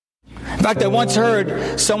In fact, I once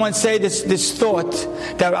heard someone say this thought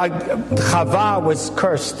that Chava was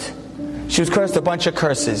cursed. She was cursed a bunch of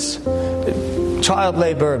curses. Child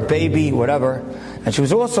labor, baby, whatever. And she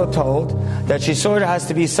was also told that she sort of has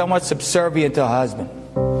to be somewhat subservient to her husband.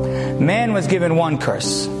 Man was given one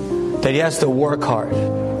curse, that he has to work hard.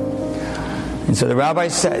 And so the rabbi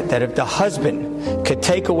said that if the husband could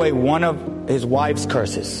take away one of his wife's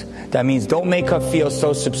curses, that means don't make her feel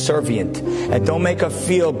so subservient and don't make her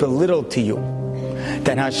feel belittled to you,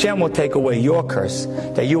 then Hashem will take away your curse,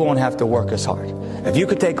 that you won't have to work as hard. If you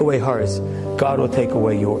could take away hers, God will take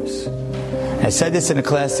away yours. I said this in a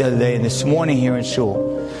class the other day, and this morning here in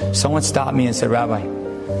shul, someone stopped me and said, Rabbi,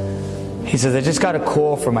 he says, I just got a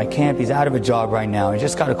call from my camp. He's out of a job right now. I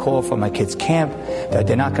just got a call from my kid's camp that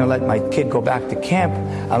they're not going to let my kid go back to camp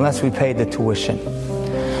unless we pay the tuition.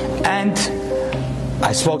 And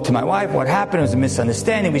I spoke to my wife. What happened? It was a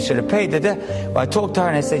misunderstanding. We should have paid. Well, I talked to her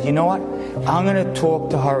and I said, you know what? I'm going to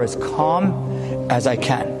talk to her as calm as I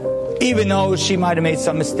can, even though she might have made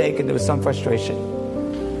some mistake and there was some frustration.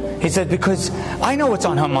 He said, because I know what's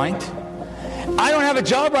on her mind. I don't have a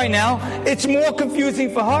job right now. It's more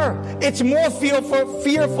confusing for her. It's more fearful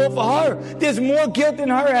for her. There's more guilt in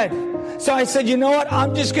her head. So I said, you know what?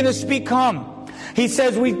 I'm just going to speak calm. He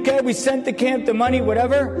says, we sent the camp the money,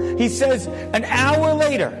 whatever. He says, an hour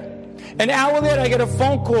later, I get a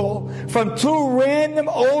phone call from 2 random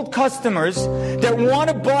old customers that want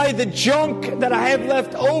to buy the junk that I have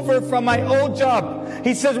left over from my old job.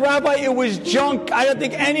 He says, Rabbi, it was junk. I don't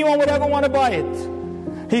think anyone would ever want to buy it.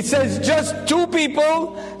 He says, just 2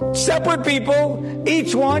 people, separate people,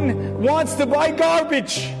 each one wants to buy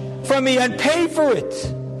garbage from me and pay for it.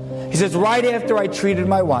 He says, right after I treated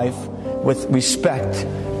my wife with respect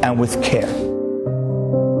and with care.